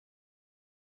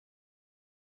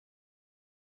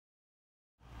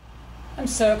I'm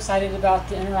so excited about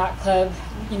the Interact Club.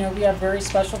 You know, we have very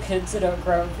special kids at Oak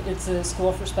Grove. It's a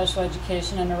school for special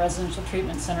education and a residential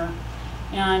treatment center.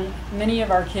 And many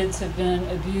of our kids have been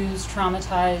abused,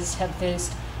 traumatized, have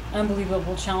faced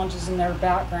unbelievable challenges in their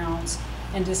backgrounds.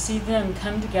 And to see them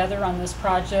come together on this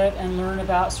project and learn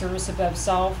about service above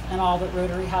self and all that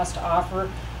Rotary has to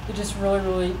offer, it just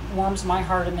really warms my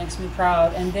heart and makes me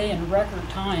proud. And they, in record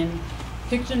time,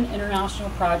 picked an international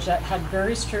project, had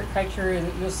very strict criteria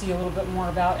that you'll see a little bit more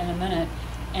about in a minute.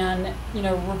 And, you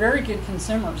know, we're very good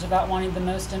consumers about wanting the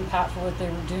most impactful what they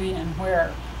were doing and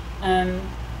where.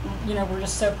 You know, we're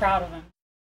just so proud of them.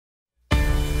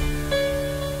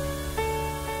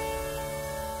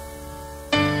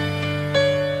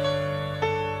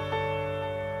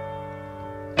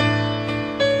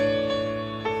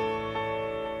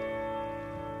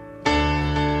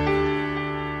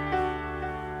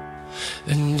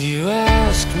 And you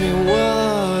ask me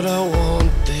what I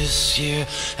want this year,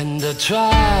 and I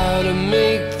try to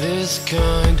make this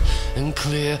kind and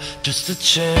clear. Just a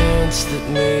chance that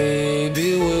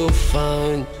maybe we'll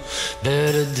find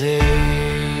better days.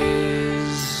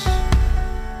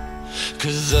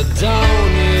 'Cause I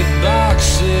don't need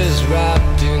boxes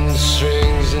wrapped in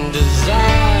strings and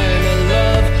designer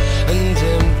love and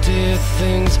empty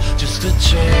things. Just a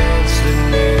chance that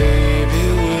maybe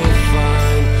we'll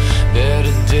find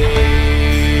better days.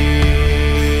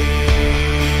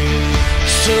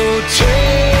 So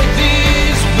take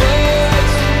these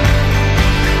words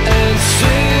and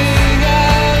sing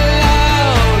out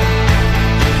loud,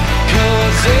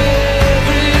 'cause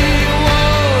everyone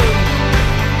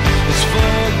is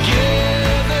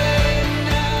forgiven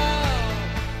now.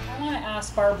 I want to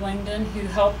ask Barb Langdon, who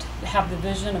helped have the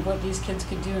vision of what these kids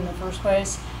could do in the first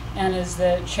place and is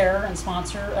the chair and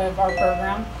sponsor of our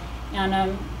program.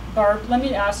 And Barb, let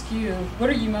me ask you, what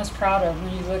are you most proud of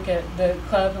when you look at the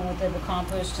club and what they've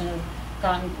accomplished and have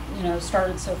gotten, you know,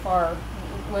 started so far?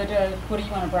 What do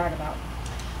you want to brag about?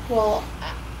 Well,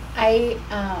 I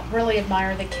really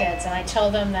admire the kids, and I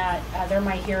tell them that they're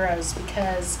my heroes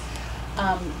because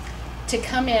to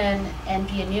come in and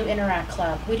be a new Interact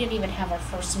Club, we didn't even have our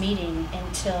first meeting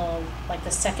until like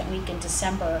the second week in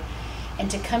December, and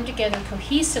to come together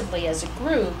cohesively as a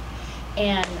group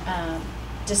and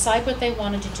decide what they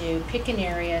wanted to do, pick an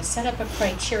area, set up a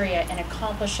criteria, and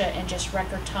accomplish it in just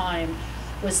record time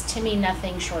was, to me,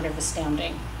 nothing short of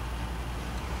astounding.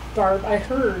 Barb, I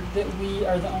heard that we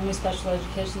are the only special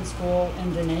education school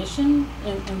in the nation,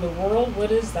 in the world.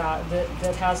 What is that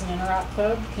has an Interact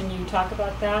Club? Can you talk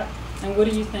about that? And what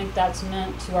do you think that's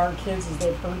meant to our kids as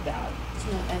they've heard that? There's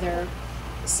no other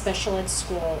special ed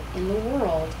school in the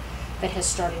world that has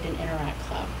started an Interact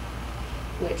Club,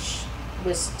 which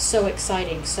was so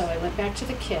exciting. So I went back to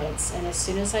the kids, and as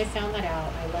soon as I found that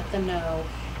out, I let them know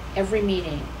every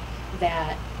meeting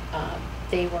that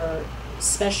they were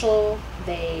special.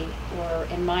 They were,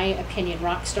 in my opinion,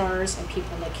 rock stars, and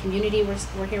people in the community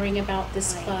were hearing about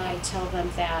this club. I tell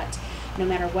them that no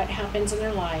matter what happens in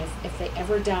their life, if they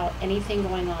ever doubt anything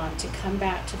going on, to come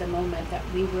back to the moment that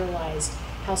we realized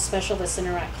how special this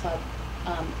Interact Club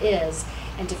is,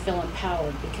 and to feel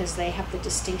empowered, because they have the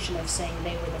distinction of saying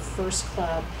they were the first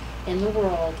club in the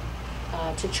world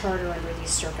to charter under these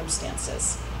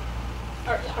circumstances.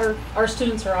 Our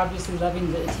students are obviously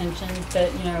loving the attention,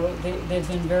 that, you know, they've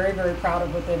been very proud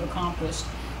of what they've accomplished.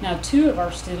 Now, 2 of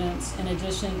our students, in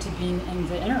addition to being in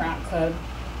the Interact Club,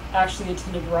 actually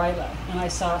attended RILA, and I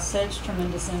saw such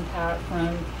tremendous impact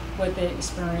from what they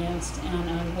experienced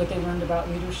and what they learned about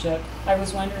leadership. I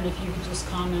was wondering if you could just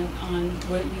comment on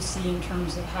what you see in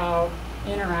terms of how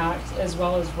Interact, as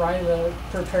well as RILA,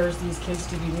 prepares these kids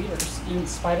to be leaders in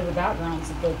spite of the backgrounds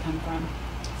that they've come from.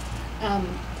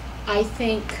 I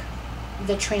think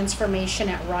the transformation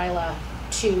at RILA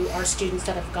to our students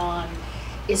that have gone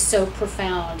is so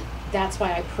profound. That's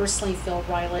why I personally feel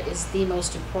RILA is the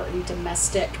most important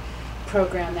domestic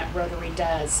program that Rotary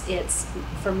does. It's,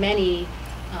 for many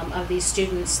of these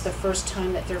students, the first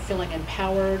time that they're feeling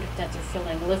empowered, that they're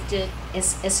feeling lifted.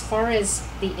 As far as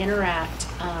the Interact,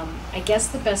 I guess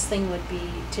the best thing would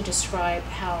be to describe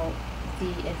how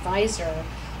the advisor,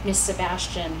 Miss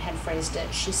Sebastian, had phrased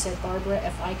it. She said, "Barbara,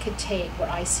 if I could take what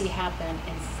I see happen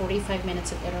in 45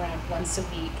 minutes of Interact once a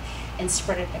week and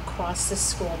spread it across the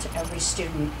school to every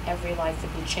student, every life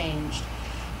would be changed."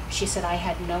 She said, "I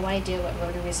had no idea what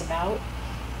Rotary is about,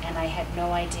 and I had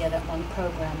no idea that one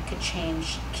program could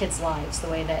change kids' lives the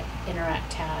way that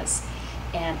Interact has,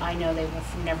 and I know they will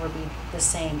never be the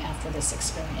same after this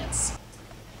experience."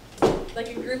 Like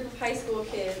a group of high school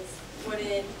kids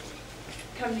wouldn't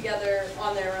come together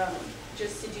on their own.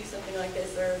 just to do something like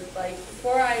this, or like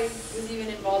before I was even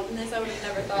involved in this, I would have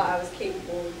never thought I was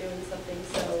capable of doing something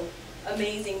so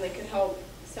amazing that could help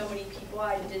so many people.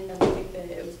 I didn't ever think that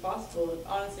it was possible. It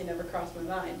honestly never crossed my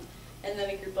mind. And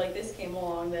then a group like this came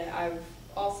along that I've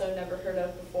also never heard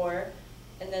of before.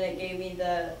 And then it gave me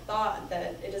the thought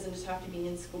that it doesn't just have to be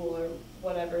in school or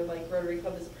whatever. Like Rotary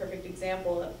Club is a perfect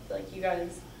example of, like, you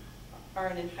guys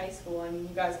aren't in high school. I mean,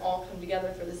 you guys all come together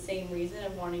for the same reason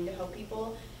of wanting to help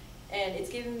people. And it's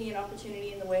given me an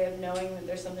opportunity in the way of knowing that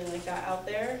there's something like that out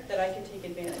there that I can take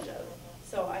advantage of.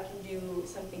 So I can do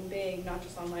something big, not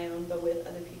just on my own, but with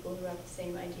other people who have the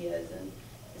same ideas and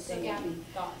the same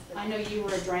thoughts. I know you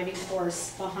were a driving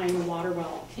force behind the water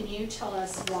well. Can you tell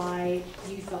us why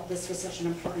you felt this was such an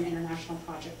important international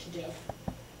project to do?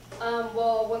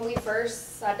 Well, when we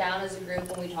first sat down as a group,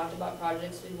 when we talked about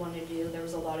projects we wanted to do, there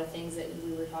was a lot of things that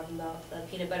we were talking about. The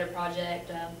peanut butter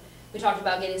project, we talked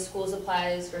about getting school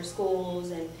supplies for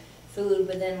schools and food,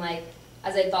 but then, like,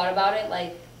 as I thought about it,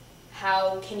 like,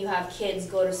 how can you have kids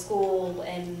go to school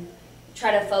and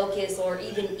try to focus or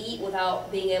even eat without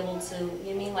being able to, you know what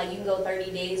I mean? Like, you can go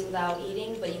 30 days without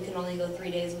eating, but you can only go 3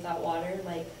 days without water.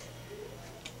 Like,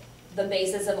 the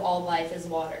basis of all life is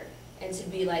water. And to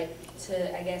be like,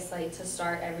 I guess, like, to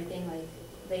start everything, like,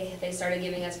 they started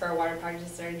giving us, for our water project, they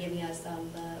started giving us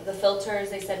the filters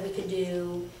they said we could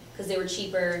do, because they were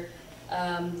cheaper.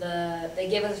 They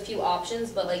gave us a few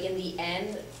options, but, like, in the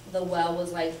end, the well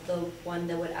was, like, the one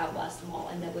that would outlast them all,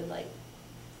 and that would, like,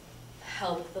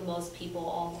 help the most people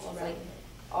all around. Like,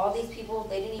 all these people,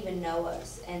 they didn't even know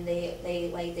us, and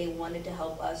they wanted to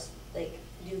help us, like,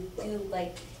 do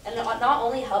like, and not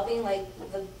only helping, like,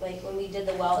 when we did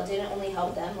the well, it didn't only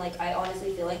help them. Like, I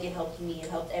honestly feel like it helped me, it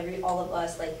helped all of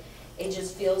us. Like, it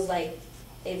just feels like,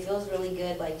 it feels really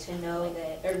good, like, to know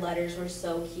that their letters were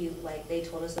so cute. Like, they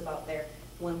told us about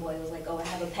one boy was like, oh, I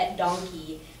have a pet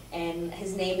donkey, and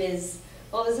his name is,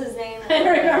 what was his name? I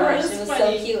remember, It was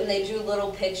funny. so cute, and they drew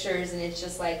little pictures, and it's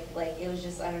just like, it was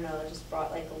just, I don't know, it just brought,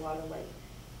 like, a lot of, like,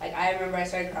 I remember I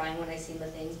started crying when I seen the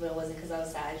things, but it wasn't because I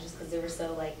was sad, it's just because they were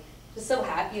so, like, just so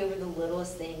happy over the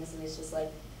littlest things, and it's just,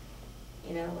 like,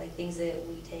 you know, like, things that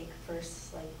we take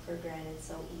first, like, for granted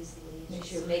so easily.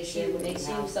 It makes you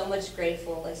so much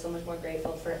grateful, like, so much more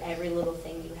grateful for every little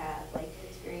thing you have, like,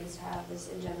 experience to have this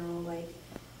in general, like,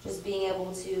 just being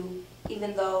able to,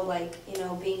 even though, like, you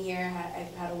know, being here,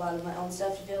 I've had a lot of my own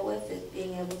stuff to deal with, is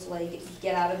being able to, like,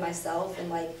 get out of myself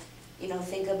and, like, you know,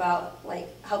 think about, like,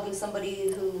 helping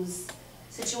somebody whose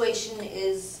situation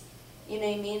is, you know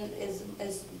what I mean, is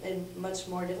much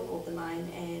more difficult than mine,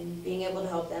 and being able to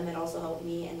help them, it also helped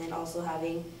me, and then also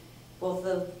having both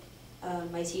of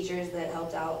my teachers that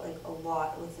helped out, like, a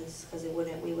lot with this, because we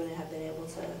wouldn't have been able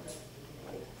to,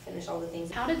 like, finish all the things.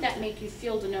 How did that make you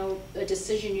feel to know a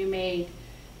decision you made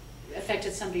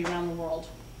affected somebody around the world?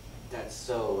 That's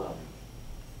so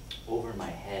over my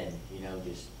head, you know,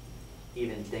 just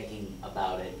even thinking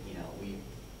about it, you know,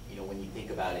 when you think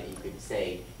about it, you could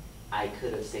say, I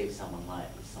could have saved someone's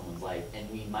life, and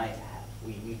we might have.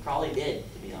 We probably did,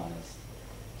 to be honest.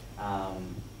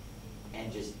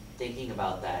 And just thinking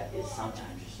about that is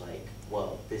sometimes just like,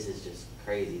 whoa, this is just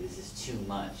crazy. This is too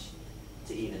much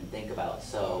to even think about.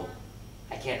 So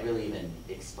I can't really even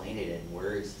explain it in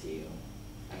words to you.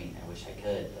 I mean, I wish I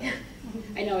could. But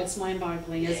I know, it's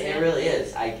mind-boggling, isn't it? It really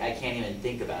is. I can't even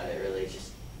think about it, really.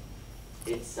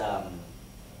 It's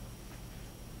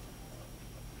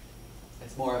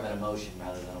more of an emotion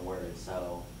rather than a word,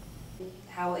 so.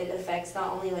 How it affects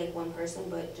not only, like, one person,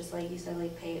 but just like you said,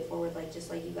 like, pay it forward, like, just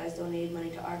like you guys donated money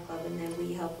to our club, and then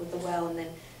we help with the well, and then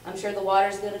I'm sure the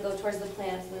water's gonna go towards the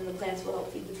plants, and then the plants will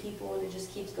help feed the people, and it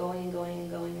just keeps going and going and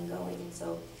going and going, and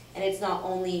so, and it's not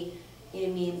only, you know what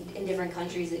I mean, in different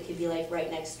countries, it could be, like, right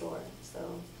next door, so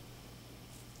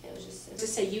it was just. To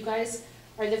say, you guys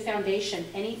are the foundation.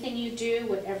 Anything you do,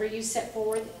 whatever you set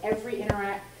forward, every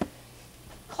interact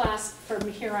class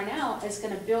from here on out is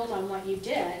going to build on what you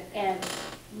did. And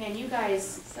man, you guys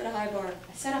Set a high bar.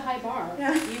 set a high bar.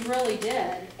 Yeah. You really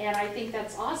did. And I think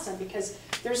that's awesome, because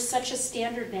there's such a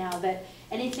standard now that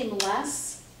anything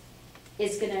less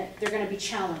is they're gonna be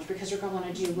challenged, because they're gonna want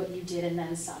to do what you did and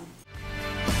then some.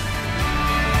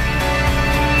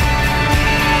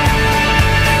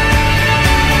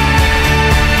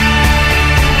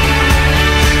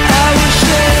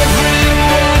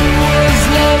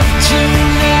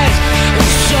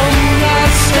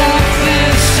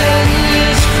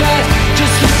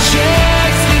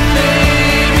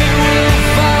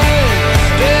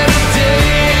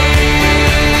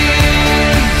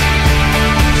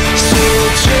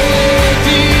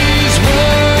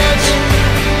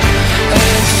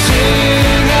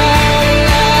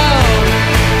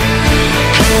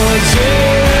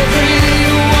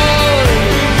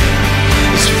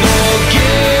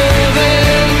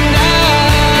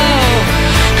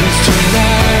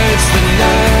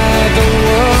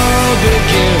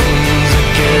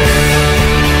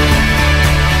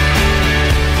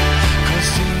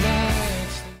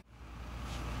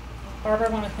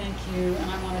 you,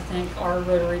 and I want to thank our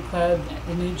Rotary Club,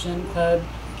 the New Gen Club,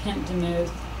 Kent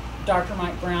Demuth, Dr.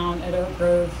 Mike Brown at Oak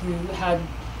Grove, who had,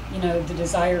 the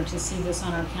desire to see this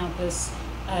on our campus.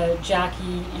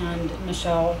 Jackie and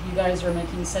Michelle, you guys are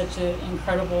making such an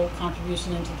incredible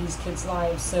contribution into these kids'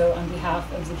 lives. So on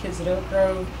behalf of the kids at Oak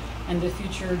Grove and the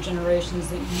future generations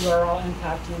that you are all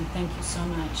impacting, thank you so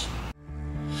much.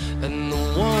 And the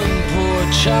one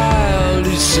poor child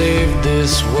who saved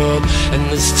this world, and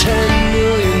there's 10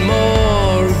 million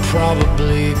more who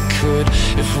probably could,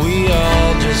 if we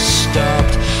all just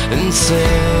stopped and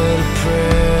said a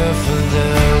prayer for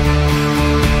them.